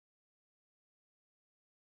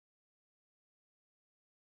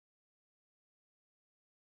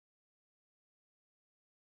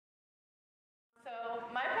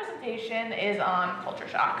My presentation is on culture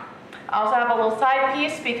shock. I also have a little side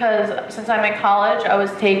piece because since I'm in college, I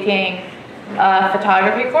was taking a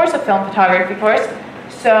photography course, a film photography course.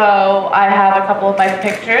 So I have a couple of my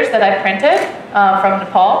pictures that I printed from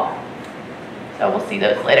Nepal. So we'll see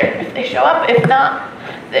those later if they show up. If not,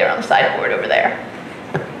 they're on the sideboard over there.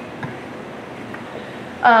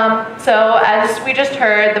 So as we just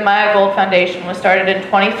heard, the Maya Gold Foundation was started in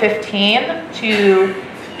 2015 to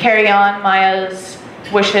carry on Maya's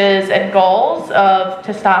wishes and goals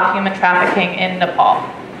to stop human trafficking in Nepal.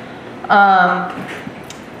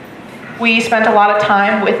 We spent a lot of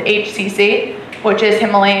time with HCC, which is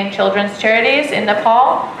Himalayan Children's Charities in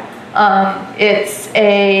Nepal. It's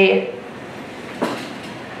an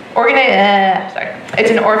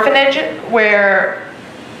orphanage where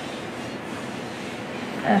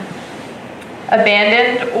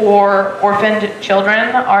abandoned or orphaned children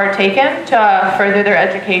are taken to further their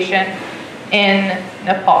education in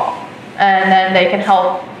Nepal. And then they can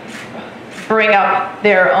help bring up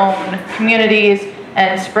their own communities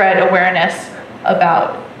and spread awareness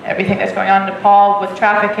about everything that's going on in Nepal with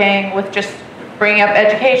trafficking, with just bringing up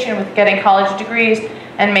education, with getting college degrees,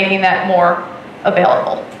 and making that more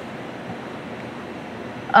available.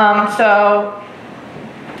 So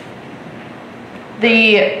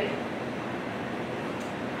the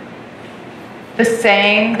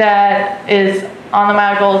saying that is on the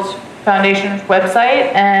Maya Gold Foundation's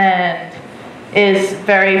website and is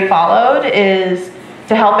very followed is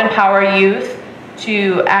to help empower youth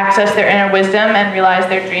to access their inner wisdom and realize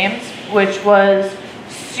their dreams, which was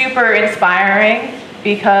super inspiring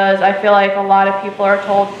because I feel like a lot of people are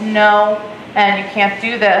told no and you can't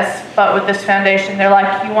do this, but with this foundation they're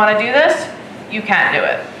like, you want to do this? You can't do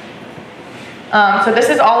it. So this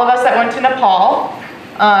is all of us that went to Nepal,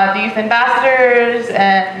 the youth ambassadors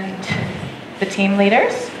and the team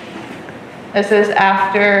leaders. This is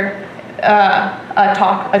after a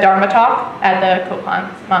Dharma talk at the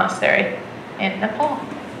Kopan Monastery in Nepal.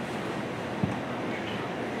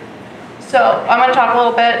 So I'm going to talk a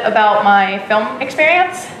little bit about my film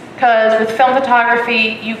experience, because with film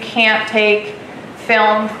photography, you can't take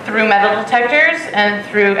film through metal detectors and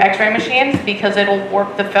through X-ray machines because it'll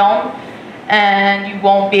warp the film and you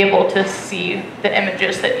won't be able to see the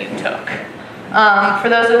images that you took. For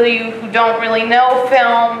those of you who don't really know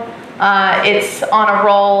film, it's on a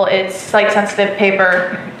roll, it's like sensitive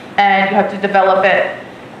paper, and you have to develop it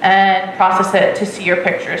and process it to see your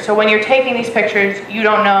pictures. So when you're taking these pictures, you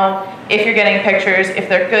don't know if you're getting pictures, if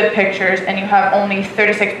they're good pictures, and you have only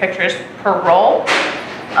 36 pictures per roll.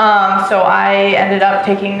 So I ended up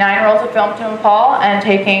taking 9 rolls of film to Nepal and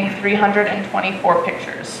taking 324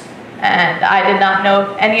 pictures. And I did not know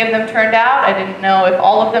if any of them turned out. I didn't know if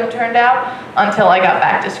all of them turned out until I got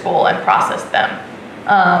back to school and processed them.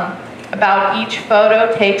 About each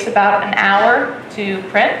photo takes about an hour to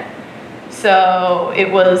print. So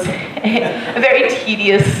it was a very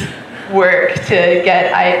tedious work to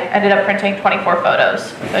get. I ended up printing 24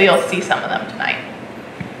 photos. So you'll see some of them tonight.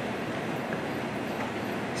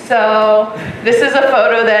 So this is a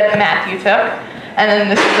photo that Matthew took. And then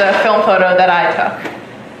this is a film photo that I took.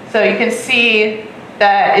 So you can see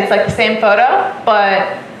that it's like the same photo,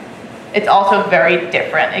 but it's also very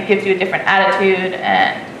different. It gives you a different attitude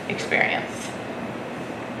and experience.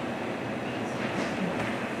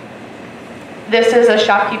 This is a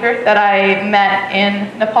shopkeeper that I met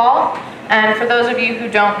in Nepal. And for those of you who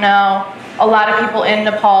don't know, a lot of people in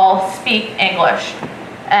Nepal speak English.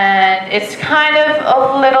 And it's kind of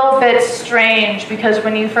a little bit strange because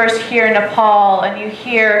when you first hear Nepal and you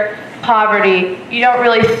hear poverty, you don't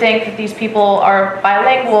really think that these people are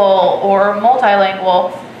bilingual or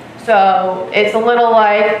multilingual. So it's a little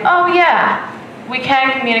like, oh yeah, we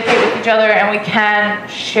can communicate with each other and we can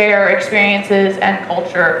share experiences and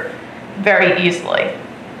culture very easily.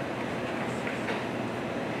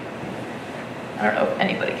 I don't know if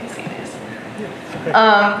anybody can see these.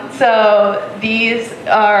 So these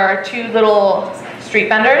are 2 little street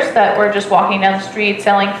vendors that were just walking down the street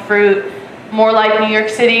selling fruit, more like New York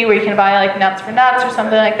City where you can buy like nuts for nuts or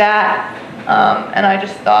something like that. And I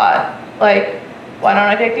just thought, like, why don't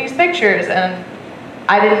I take these pictures? And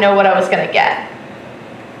I didn't know what I was gonna get.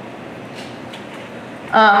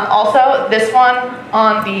 Also, this one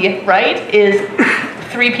on the right is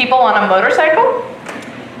 3 people on a motorcycle.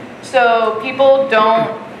 So people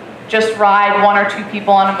don't just ride 1 or 2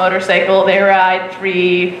 people on a motorcycle. They ride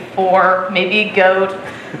 3, 4, maybe a goat.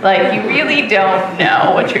 Like, you really don't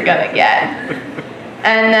know what you're gonna get.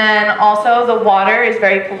 And then also the water is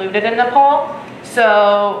very polluted in Nepal.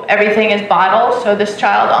 So everything is bottled. So this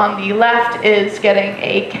child on the left is getting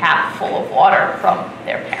a cap full of water from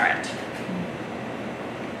their parent.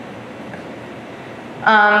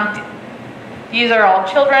 These are all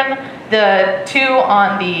children. The two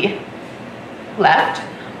on the left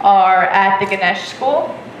are at the Ganesh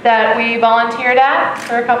school that we volunteered at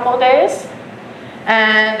for a couple of days.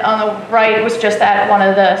 And on the right was just at one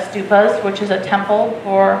of the stupas, which is a temple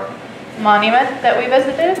or monument that we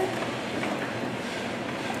visited.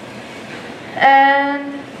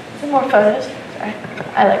 And some more photos. Sorry,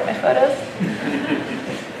 I like my photos.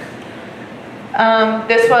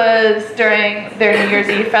 This was during their New Year's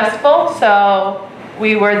Eve festival, so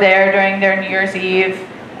we were there during their New Year's Eve,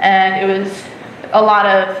 and it was a lot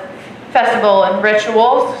of festival and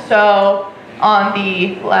rituals. So on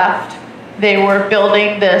the left, they were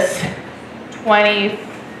building this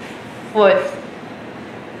 20-foot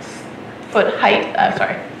height,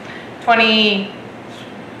 20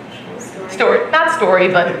 story, not story,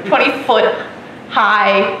 but 20-foot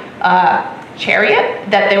high chariot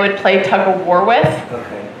that they would play tug of war with.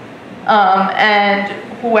 Okay. And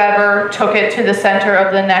whoever took it to the center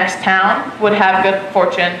of the next town would have good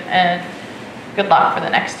fortune and good luck for the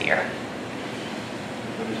next year.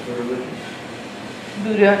 What is the religion?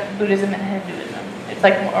 Buddhism and Hinduism. It's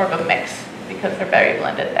like more of a mix because they're very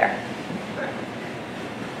blended there.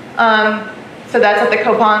 So that's at the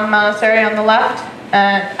Kopan Monastery on the left,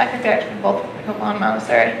 and I think they're actually both at the Kopan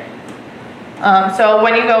Monastery. So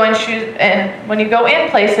when you go in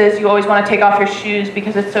places, you always want to take off your shoes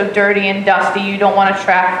because it's so dirty and dusty. You don't want to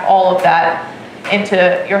track all of that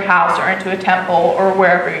into your house or into a temple or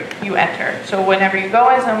wherever you enter. So whenever you go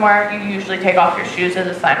in somewhere, you usually take off your shoes as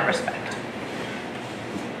a sign of respect.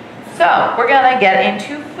 So we're gonna get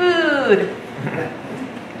into food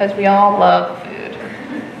because we all love food.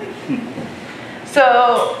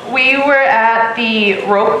 So we were at the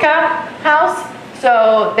Ropka house.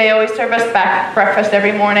 So they always serve us back breakfast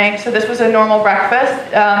every morning. So this was a normal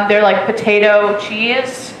breakfast. They're like potato,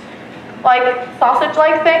 cheese, like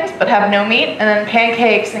sausage-like things, but have no meat. And then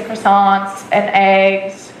pancakes and croissants and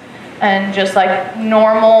eggs and just like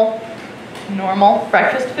normal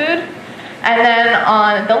breakfast food. And then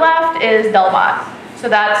on the left is dalbat. So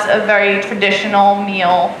that's a very traditional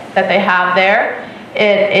meal that they have there.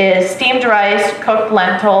 It is steamed rice, cooked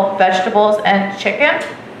lentil, vegetables, and chicken.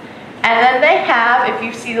 And then they have, if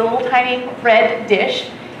you see the little tiny red dish,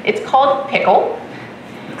 it's called pickle.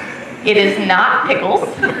 It is not pickles.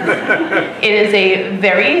 It is a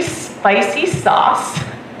very spicy sauce,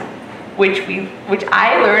 which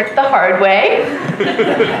I learned the hard way.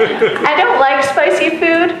 I don't like spicy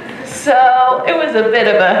food, so it was a bit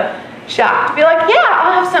of a shock to be like, yeah,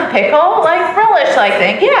 I'll have some pickle, like relish-like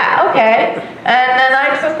thing. Yeah, okay. And then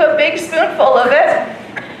I took a big spoonful of it.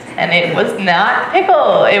 And it was not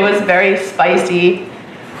pickle. It was very spicy,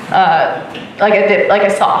 like a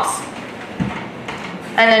sauce.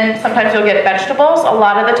 And then sometimes you'll get vegetables. A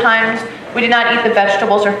lot of the times we did not eat the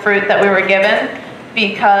vegetables or fruit that we were given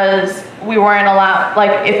because we weren't allowed,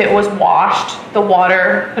 like if it was washed, the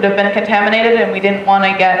water could have been contaminated and we didn't want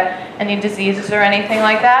to get any diseases or anything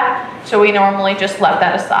like that. So we normally just left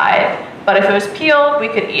that aside. But if it was peeled, we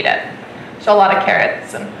could eat it. So a lot of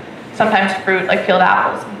carrots and sometimes fruit, like peeled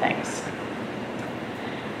apples and things.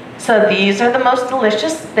 So these are the most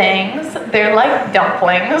delicious things. They're like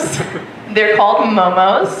dumplings. They're called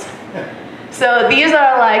momos. So these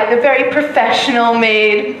are like the very professional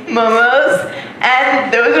made momos,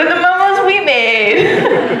 and those are the momos we made.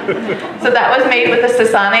 So that was made with the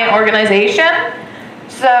Sasane organization.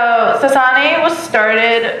 So Sasane was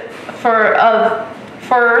started for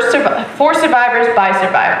survivors by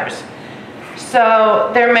survivors. So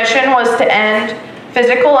their mission was to end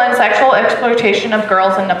physical and sexual exploitation of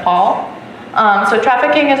girls in Nepal. So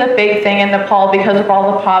trafficking is a big thing in Nepal because of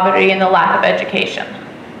all the poverty and the lack of education.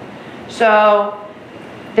 So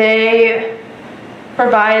they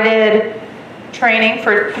provided training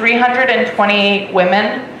for 328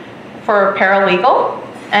 women for paralegal,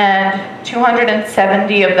 and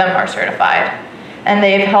 270 of them are certified. And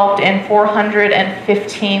they've helped in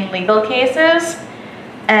 415 legal cases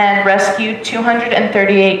and rescued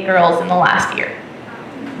 238 girls in the last year.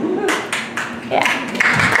 Yeah.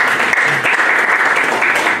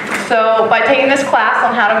 So by taking this class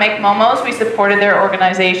on how to make momos, we supported their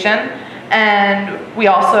organization, and we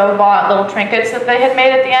also bought little trinkets that they had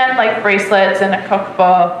made at the end, like bracelets and a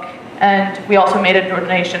cookbook, and we also made a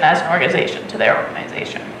donation as an organization to their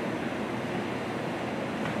organization.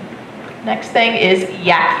 Next thing is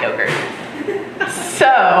yak yogurt.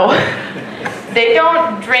 So they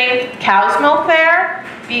don't drink cow's milk there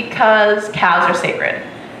because cows are sacred.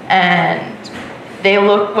 And they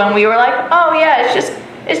look, when we were like, oh yeah,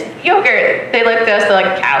 it's yogurt. They looked at us, they're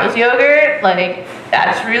like, cow's yogurt? Like,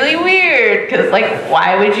 that's really weird, because like,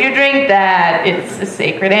 why would you drink that? It's a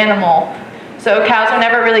sacred animal. So cows are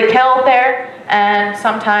never really killed there, and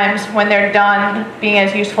sometimes when they're done being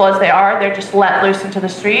as useful as they are, they're just let loose into the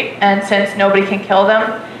street, and since nobody can kill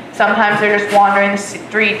them, sometimes they're just wandering the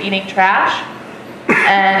street eating trash,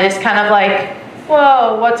 and it's kind of like,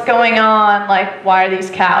 whoa, what's going on? Like, why are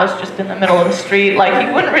these cows just in the middle of the street? Like,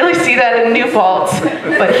 you wouldn't really see that in New Paltz,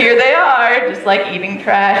 but here they are, just like eating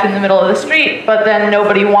trash in the middle of the street, but then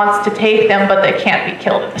nobody wants to take them, but they can't be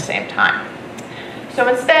killed at the same time. So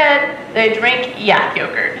instead, they drink yak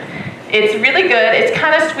yogurt. It's really good. It's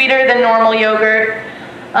kind of sweeter than normal yogurt.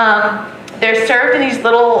 They're served in these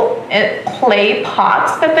little clay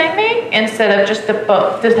pots that they make instead of just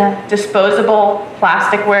disposable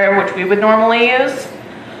plasticware, which we would normally use,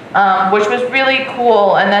 which was really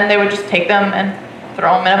cool. And then they would just take them and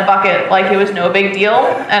throw them in a bucket like it was no big deal.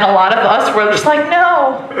 And a lot of us were just like,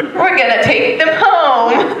 no, we're gonna take them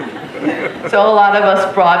home. So a lot of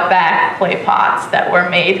us brought back clay pots that were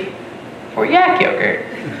made for yak yogurt.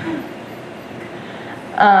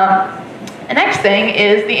 The next thing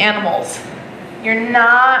is the animals. You're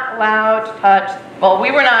not allowed to touch, well, we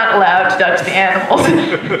were not allowed to touch the animals.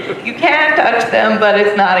 You can touch them, but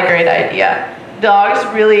it's not a great idea. Dogs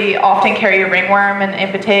really often carry ringworm and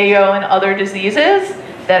impetigo and other diseases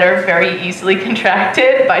that are very easily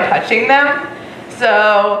contracted by touching them.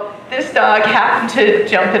 So this dog happened to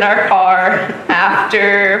jump in our car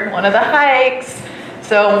after one of the hikes.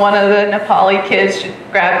 So one of the Nepali kids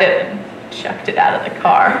grabbed it and chucked it out of the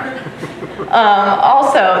car.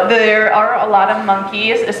 Also, there are a lot of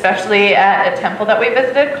monkeys, especially at a temple that we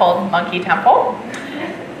visited called Monkey Temple.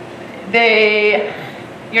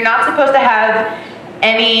 You're not supposed to have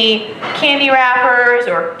any candy wrappers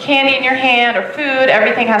or candy in your hand or food.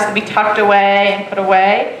 Everything has to be tucked away and put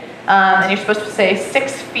away. And you're supposed to stay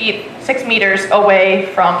 6 meters away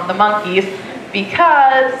from the monkeys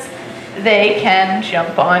because they can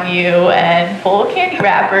jump on you and pull candy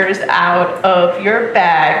wrappers out of your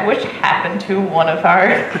bag, which happened to one of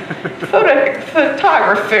our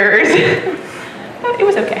photographers. But it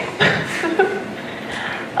was okay.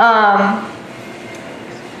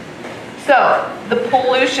 So, the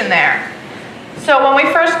pollution there. So when we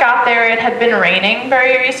first got there, it had been raining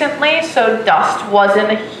very recently, so dust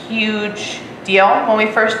wasn't a huge deal when we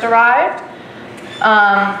first arrived.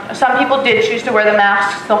 Some people did choose to wear the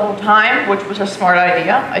masks the whole time, which was a smart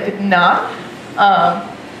idea. I did not.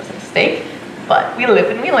 It was a mistake, but we live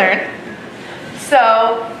and we learn. So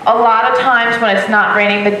a lot of times when it's not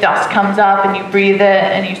raining, the dust comes up and you breathe it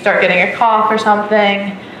and you start getting a cough or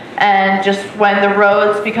something. And just when the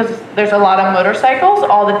roads, because there's a lot of motorcycles,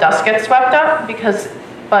 all the dust gets swept up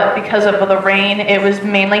but because of the rain, it was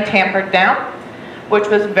mainly tampered down, which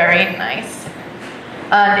was very nice.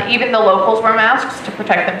 And even the locals wear masks to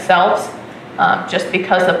protect themselves, just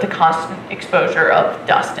because of the constant exposure of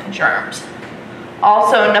dust and germs.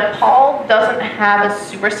 Also, Nepal doesn't have a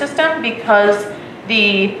sewer system because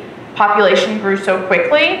the population grew so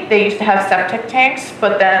quickly. They used to have septic tanks,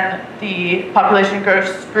 but then the population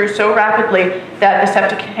grew so rapidly that the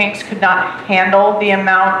septic tanks could not handle the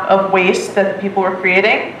amount of waste that the people were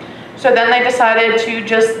creating. So then they decided to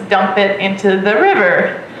just dump it into the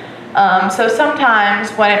river. So sometimes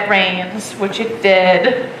when it rains, which it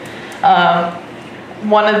did,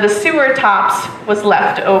 one of the sewer tops was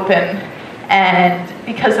left open, and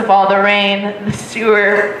because of all the rain, the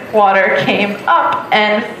sewer water came up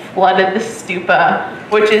and flooded the stupa,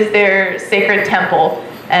 which is their sacred temple,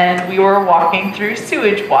 and we were walking through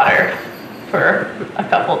sewage water for a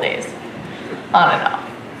couple days, on and off,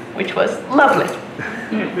 which was lovely.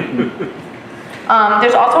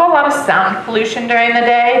 There's also a lot of sound pollution during the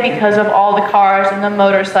day because of all the cars and the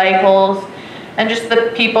motorcycles and just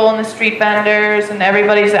the people and the street vendors, and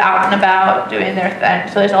everybody's out and about doing their thing.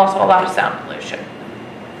 So there's also a lot of sound pollution.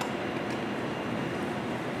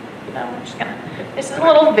 This is a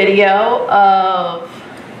little video of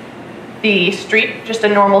the street, just a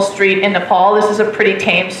normal street in Nepal. This is a pretty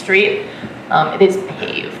tame street. It is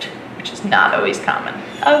paved, which is not always common.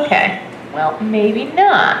 Okay, well, maybe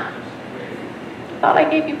not. Thought I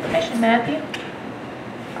gave you permission, Matthew.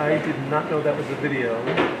 I did not know that was a video.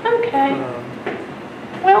 Okay.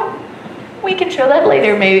 Well, we can show that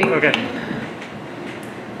later, maybe. Okay.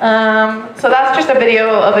 So that's just a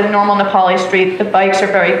video of a normal Nepali street. The bikes are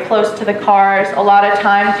very close to the cars. A lot of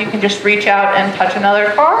times you can just reach out and touch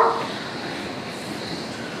another car.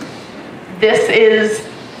 This is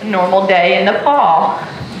a normal day in Nepal.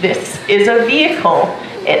 This is a vehicle.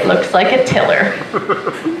 It looks like a tiller.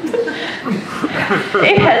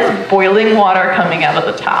 It has boiling water coming out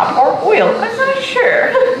of the top, or oil, I'm not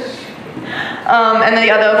sure. And then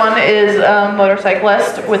the other one is a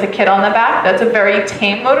motorcyclist with a kid on the back. That's a very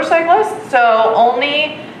tame motorcyclist. So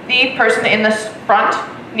only the person in the front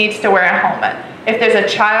needs to wear a helmet. If there's a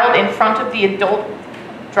child in front of the adult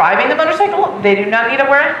driving the motorcycle, they do not need to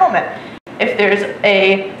wear a helmet. If there's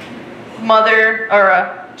a mother or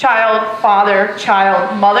a child, father,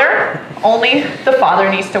 child, mother, only the father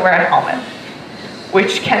needs to wear a helmet,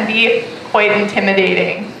 which can be quite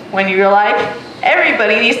intimidating when you're like,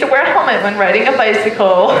 everybody needs to wear a helmet when riding a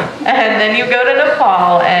bicycle, and then you go to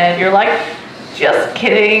Nepal and you're like, just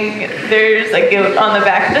kidding, there's a goat on the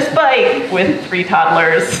back of this bike with 3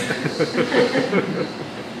 toddlers.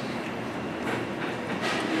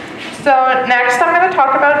 So next I'm going to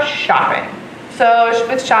talk about shopping. So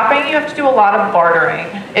with shopping, you have to do a lot of bartering.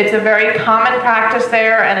 It's a very common practice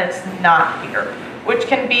there, and it's not here, which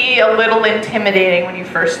can be a little intimidating when you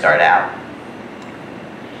first start out.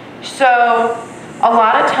 So a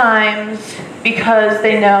lot of times, because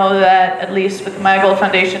they know that, at least with the My Gold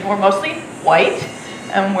Foundation, we're mostly white,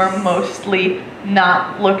 and we're mostly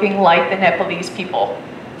not looking like the Nepalese people.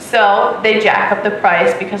 So they jack up the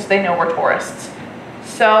price because they know we're tourists.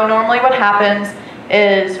 So normally what happens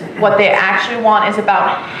is what they actually want is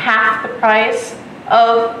about half the price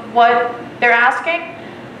of what they're asking.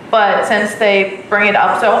 But since they bring it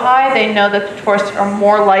up so high, they know that the tourists are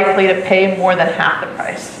more likely to pay more than half the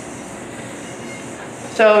price.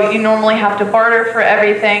 So you normally have to barter for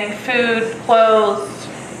everything: food, clothes,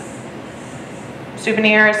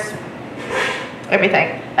 souvenirs,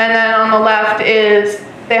 everything. And then on the left is,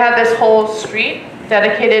 they have this whole street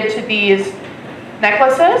dedicated to these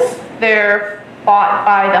necklaces. They're bought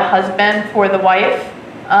by the husband for the wife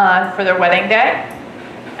for their wedding day,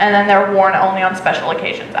 and then they're worn only on special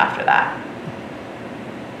occasions after that.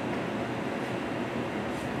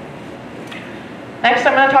 Next,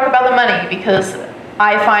 I'm going to talk about the money, because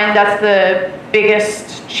I find that's the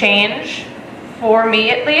biggest change, for me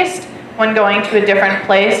at least, when going to a different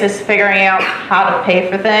place, is figuring out how to pay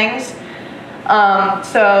for things.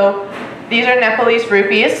 So these are Nepalese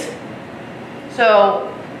rupees. So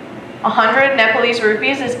 100 Nepalese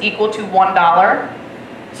rupees is equal to $1.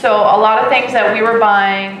 So a lot of things that we were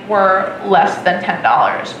buying were less than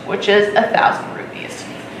 $10, which is 1,000 rupees.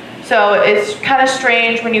 So it's kind of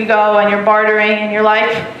strange when you go and you're bartering and you're like,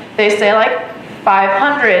 they say like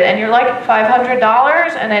 500, and you're like,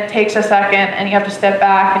 $500? And it takes a second and you have to step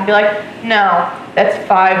back and be like, no, that's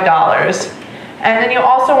 $5. And then you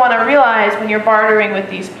also want to realize when you're bartering with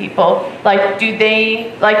these people, like, do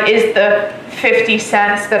they, like, is the 50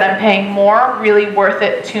 cents that I'm paying more really worth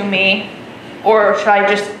it to me? Or should I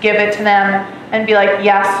just give it to them and be like,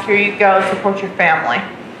 yes, here you go, support your family?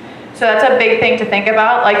 So that's a big thing to think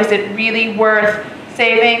about. Like, is it really worth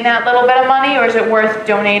saving that little bit of money, or is it worth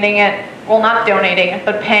donating it? Well, not donating it,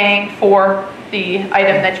 but paying for the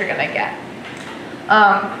item that you're going to get.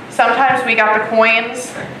 Sometimes we got the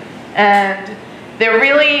coins, and they're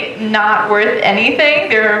really not worth anything.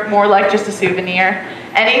 They're more like just a souvenir.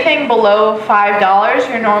 Anything below $5,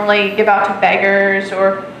 you normally give out to beggars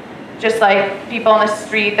or just like people on the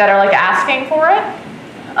street that are like asking for it.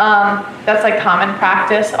 That's like common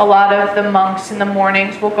practice. A lot of the monks in the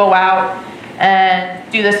mornings will go out and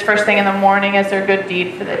do this first thing in the morning as their good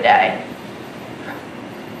deed for the day.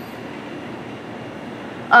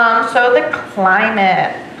 So the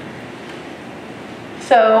climate.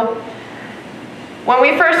 So when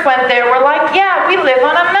we first went there, we're like, yeah, we live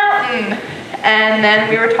on a mountain. And then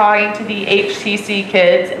we were talking to the HTC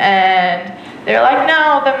kids, and they're like,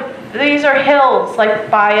 no, these are hills, like,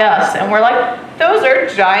 by us. And we're like, those are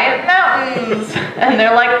giant mountains. And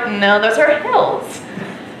they're like, no, those are hills.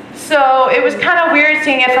 So it was kind of weird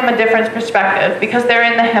seeing it from a different perspective, because they're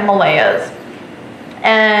in the Himalayas.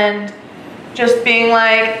 And just being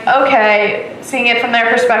like, okay, seeing it from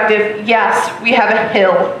their perspective, yes, we have a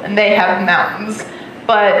hill and they have mountains,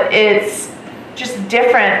 but it's just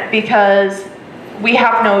different because we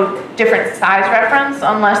have no different size reference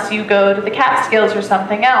unless you go to the Catskills or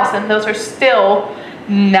something else, and those are still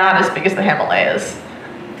not as big as the Himalayas.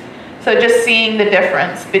 So just seeing the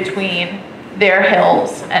difference between their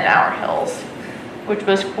hills and our hills, which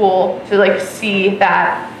was cool to like see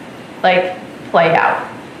that like play out,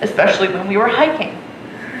 especially when we were hiking.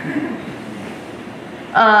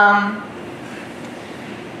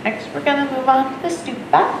 Next, we're gonna move on to the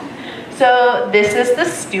stupa. So this is the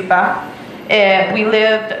stupa. We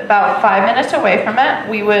lived about 5 minutes away from it.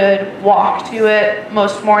 We would walk to it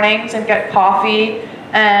most mornings and get coffee,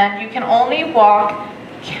 and you can only walk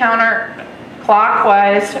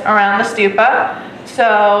counterclockwise around the stupa.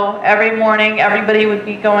 So every morning, everybody would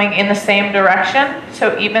be going in the same direction.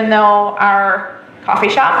 So even though our coffee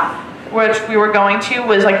shop, which we were going to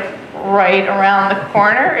was like right around the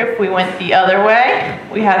corner. If we went the other way,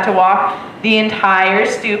 we had to walk the entire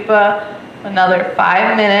stupa, another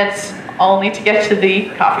 5 minutes, only to get to the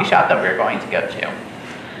coffee shop that we were going to go to.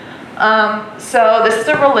 So this is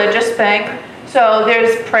a religious thing. So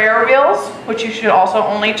there's prayer wheels, which you should also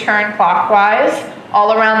only turn clockwise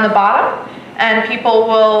all around the bottom. And people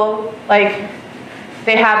will, like,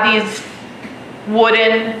 they have these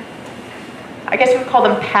wooden, I guess you would call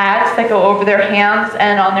them pads that go over their hands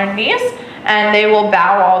and on their knees. And they will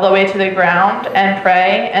bow all the way to the ground and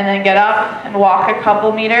pray, and then get up and walk a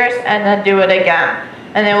couple meters and then do it again.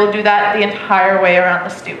 And they will do that the entire way around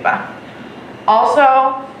the stupa.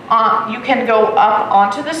 Also, you can go up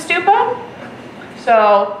onto the stupa.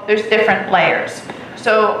 So there's different layers.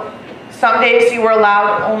 So some days you were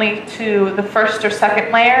allowed only to the first or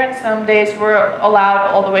second layer, and some days you were allowed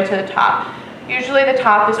all the way to the top. Usually the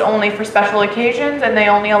top is only for special occasions, and they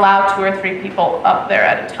only allow 2 or 3 people up there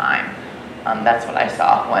at a time. That's what I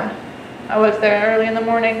saw when I was there early in the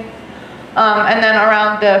morning. And then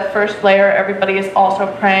around the first layer, everybody is also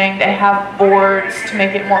praying. They have boards to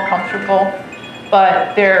make it more comfortable,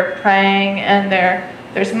 but they're praying, and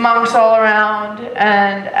there's monks all around,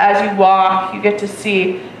 and as you walk, you get to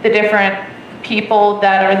see the different people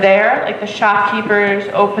that are there, like the shopkeepers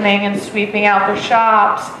opening and sweeping out their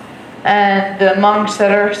shops, and the monks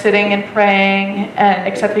that are sitting and praying and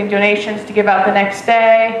accepting donations to give out the next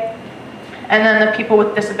day, and then the people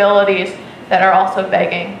with disabilities that are also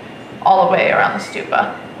begging all the way around the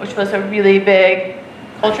stupa, which was a really big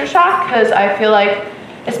culture shock, because I feel like,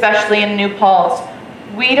 especially in New Paltz,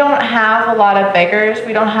 we don't have a lot of beggars.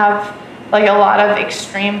 We don't have like a lot of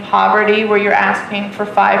extreme poverty where you're asking for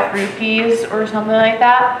 5 rupees or something like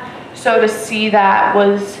that. So to see that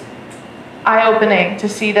was eye-opening, to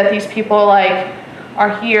see that these people like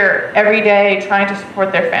are here every day trying to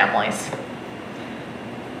support their families.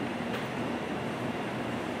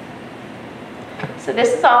 So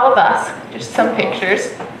this is all of us, just some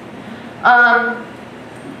pictures.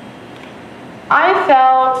 I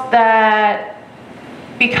felt that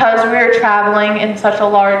because we were traveling in such a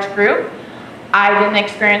large group, I didn't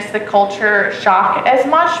experience the culture shock as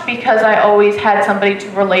much because I always had somebody to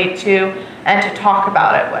relate to and to talk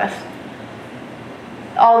about it with.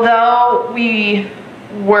 Although we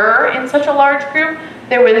were in such a large group,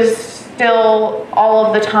 there was still all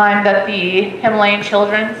of the time that the Himalayan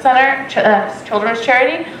Children's Center, Children's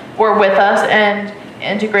Charity, were with us and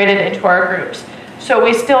integrated into our groups. So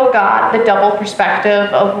we still got the double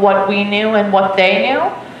perspective of what we knew and what they knew.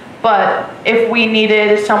 But if we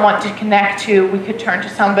needed someone to connect to, we could turn to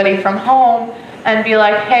somebody from home and be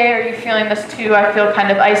like, hey, are you feeling this too? I feel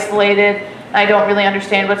kind of isolated. I don't really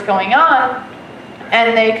understand what's going on.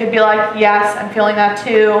 And they could be like, yes, I'm feeling that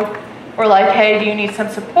too. Or like, hey, do you need some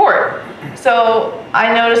support? So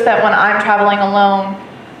I noticed that when I'm traveling alone,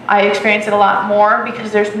 I experience it a lot more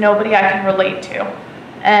because there's nobody I can relate to.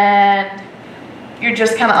 And you're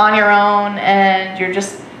just kind of on your own, and you're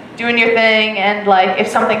just doing your thing, and like if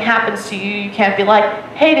something happens to you, you can't be like,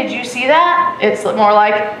 hey, did you see that? It's more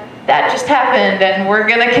like, that just happened and we're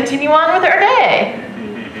gonna continue on with our day,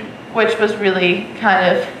 which was really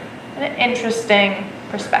kind of an interesting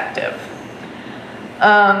perspective.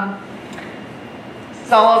 This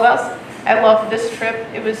is all of us. I loved this trip.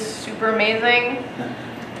 It was super amazing.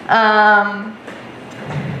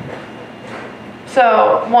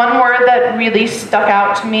 So one word that really stuck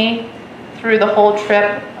out to me through the whole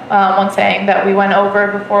trip, one saying that we went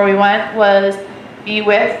over before we went, was be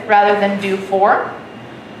with rather than do for.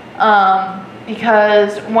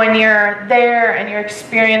 Because when you're there and you're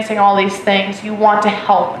experiencing all these things, you want to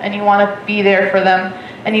help and you want to be there for them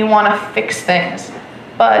and you want to fix things.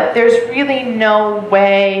 But there's really no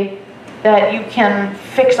way that you can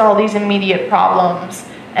fix all these immediate problems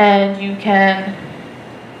and you can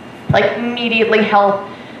like immediately help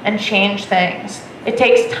and change things. It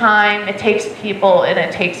takes time, it takes people, and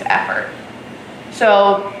it takes effort.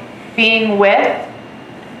 So being with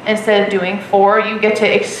instead of doing for, you get to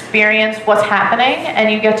experience what's happening and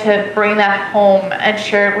you get to bring that home and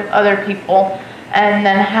share it with other people and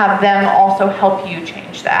then have them also help you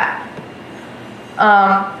change that.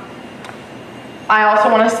 I also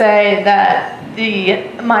want to say that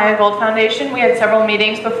the Maya Gold Foundation, we had several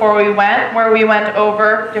meetings before we went where we went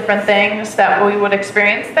over different things that we would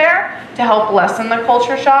experience there to help lessen the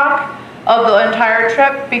culture shock of the entire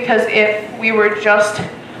trip, because if we were just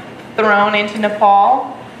thrown into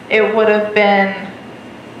Nepal, it would have been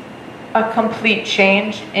a complete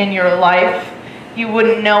change in your life. You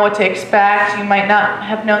wouldn't know what to expect. You might not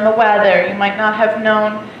have known the weather. You might not have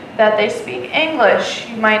known that they speak English.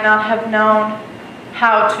 You might not have known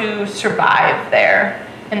how to survive there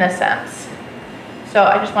in a sense. So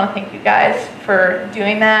I just want to thank you guys for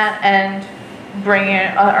doing that and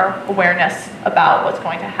bringing our awareness about what's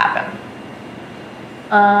going to happen.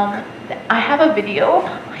 I have a video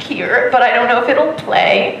here, but I don't know if it'll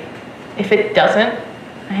play. If it doesn't,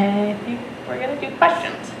 I think we're gonna do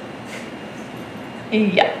questions.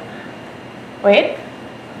 Yeah. Wait.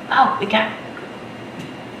 Oh, we got it.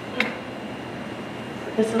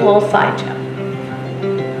 This is a little slideshow.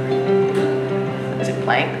 Is it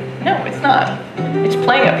playing? No, it's not. It's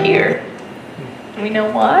playing up here. Do we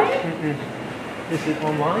know why? Is it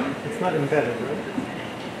online? It's not embedded, right?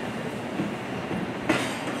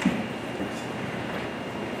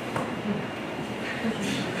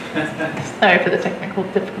 Sorry for the technical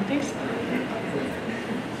difficulties.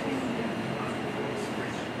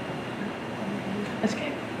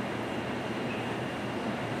 Escape.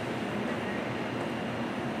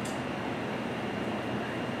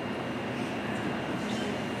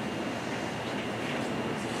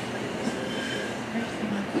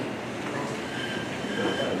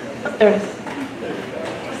 Oh, there it is.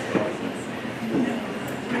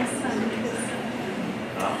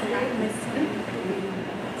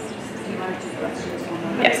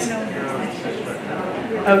 Yes.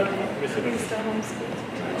 Okay.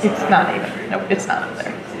 It's not even. Nope, it's not up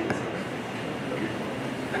there.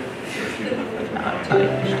 No, it's not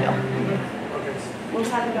even still. We'll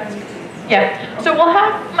have it on YouTube. Yeah. So we'll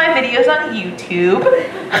have my videos on YouTube.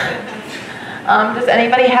 Does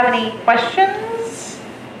anybody have any questions?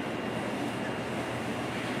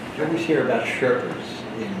 You always hear about Sherpas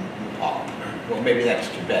in Nepal. Well, maybe that's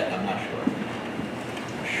Tibet, I'm not sure.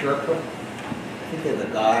 Sherpa? I think they're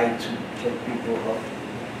the guides who take people up.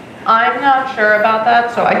 I'm not sure about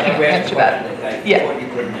that, so I can't answer that. I Yeah. thought you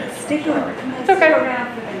couldn't answer. Stick Sorry. It's okay.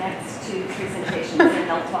 around for the next two presentations and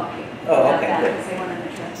they'll talk Oh, about okay, that good. because they want to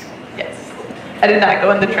address. Yes. I did not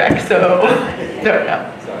go in the trek, so don't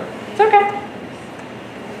know. Sorry. It's okay.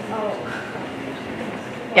 Oh.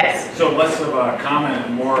 Yes. So less of a comment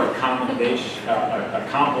and more a commendation, a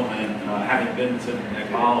compliment. Having been to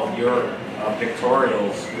Nepal, your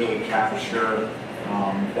pictorials really capture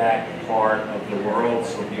that part of the world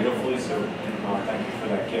so beautifully. So thank you for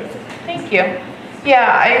that gift. Thank you.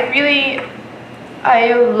 Yeah,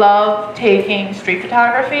 I love taking street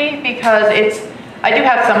photography because I do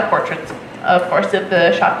have some portraits, of course, of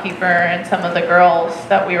the shopkeeper and some of the girls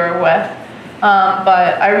that we were with.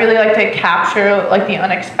 But I really like to capture like the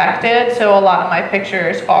unexpected, so a lot of my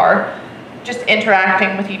pictures are just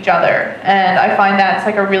interacting with each other, and I find that it's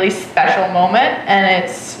like a really special moment, and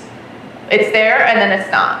it's there and then it's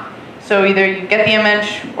not. So either you get the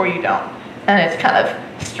image or you don't, and it's kind of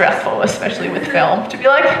stressful, especially with film, to be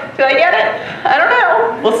like, did I get it? I don't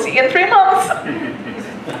know. We'll see you in 3 months.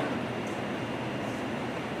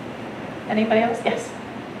 Anybody else? Yes.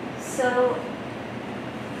 So,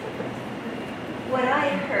 what I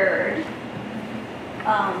heard,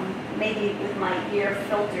 maybe with my ear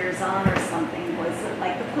filters on or something, was that,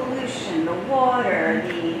 like the pollution, the water,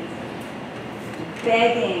 the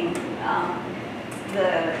begging,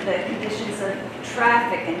 the conditions of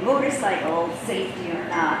traffic and motorcycle safety or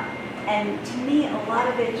not. And to me, a lot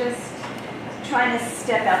of it just trying to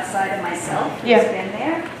step outside of myself, who's Yeah. been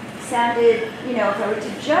there, sounded, you know, if I were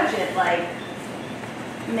to judge it, like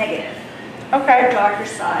negative. Okay. Or darker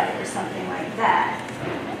side or something like that.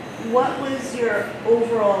 What was your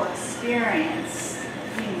overall experience?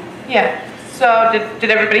 You know? Yeah. So did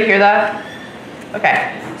everybody hear that?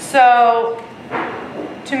 Okay. So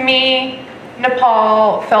to me,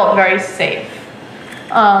 Nepal felt very safe.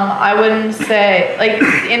 I wouldn't say, like,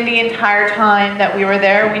 in the entire time that we were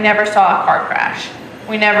there, we never saw a car crash.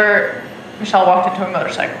 Michelle walked into a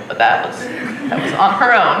motorcycle, but that was on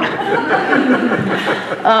her own.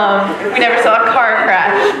 We never saw a car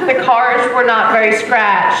crash. The cars were not very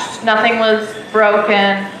scratched. Nothing was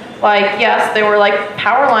broken. Like, yes, there were like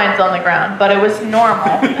power lines on the ground, but it was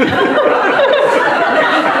normal.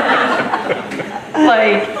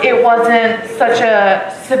 Like, it wasn't such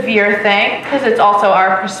a severe thing, because it's also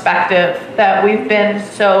our perspective that we've been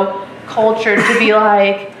so cultured to be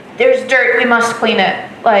like, there's dirt, we must clean it.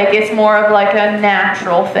 Like, it's more of like a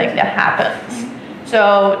natural thing that happens.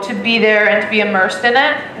 So to be there and to be immersed in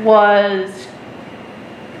it was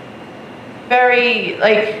very,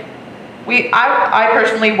 like, I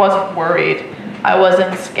personally wasn't worried. I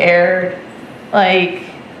wasn't scared. Like,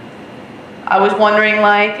 I was wondering,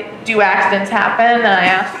 like, do accidents happen? And I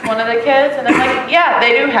asked one of the kids, and they're like, yeah,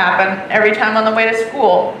 they do happen every time on the way to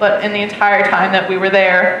school. But in the entire time that we were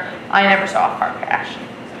there, I never saw a car crash.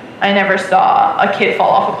 I never saw a kid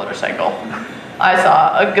fall off a motorcycle. I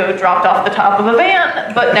saw a goat dropped off the top of a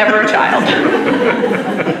van, but never a child.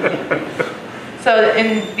 So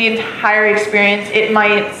in the entire experience, it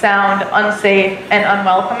might sound unsafe and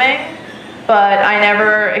unwelcoming, but I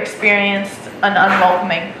never experienced an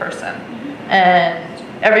unwelcoming person. And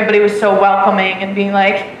everybody was so welcoming and being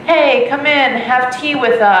like, hey, come in, have tea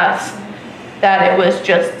with us, that it was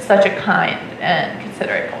just such a kind and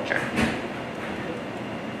considerate culture.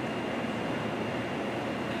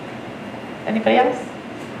 Anybody else?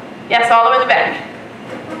 Yes, all the way in the back.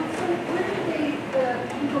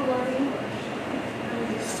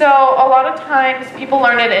 So a lot of times people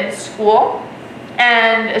learn it in school,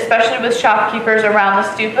 and especially with shopkeepers around the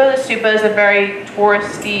stupa. The stupa is a very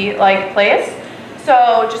touristy-like place.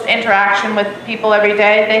 So just interaction with people every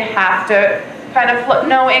day, they have to kind of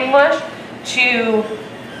know English to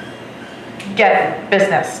get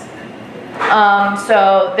business.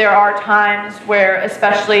 So there are times where,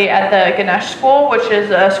 especially at the Ganesh school, which is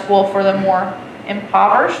a school for the more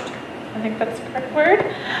impoverished, I think that's the correct word,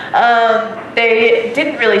 they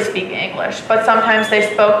didn't really speak English, but sometimes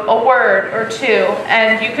they spoke a word or two,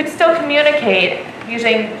 and you could still communicate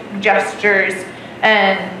using gestures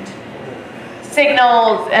and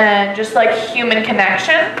signals and just like human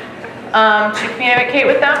connection to communicate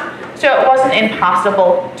with them. So it wasn't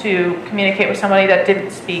impossible to communicate with somebody that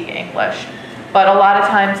didn't speak English. But a lot of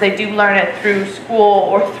times they do learn it through school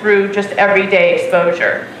or through just everyday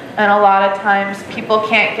exposure. And a lot of times people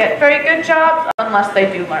can't get very good jobs unless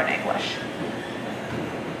they do learn English.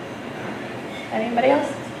 Anybody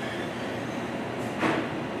else?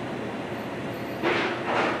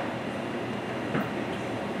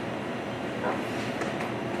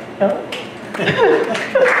 No?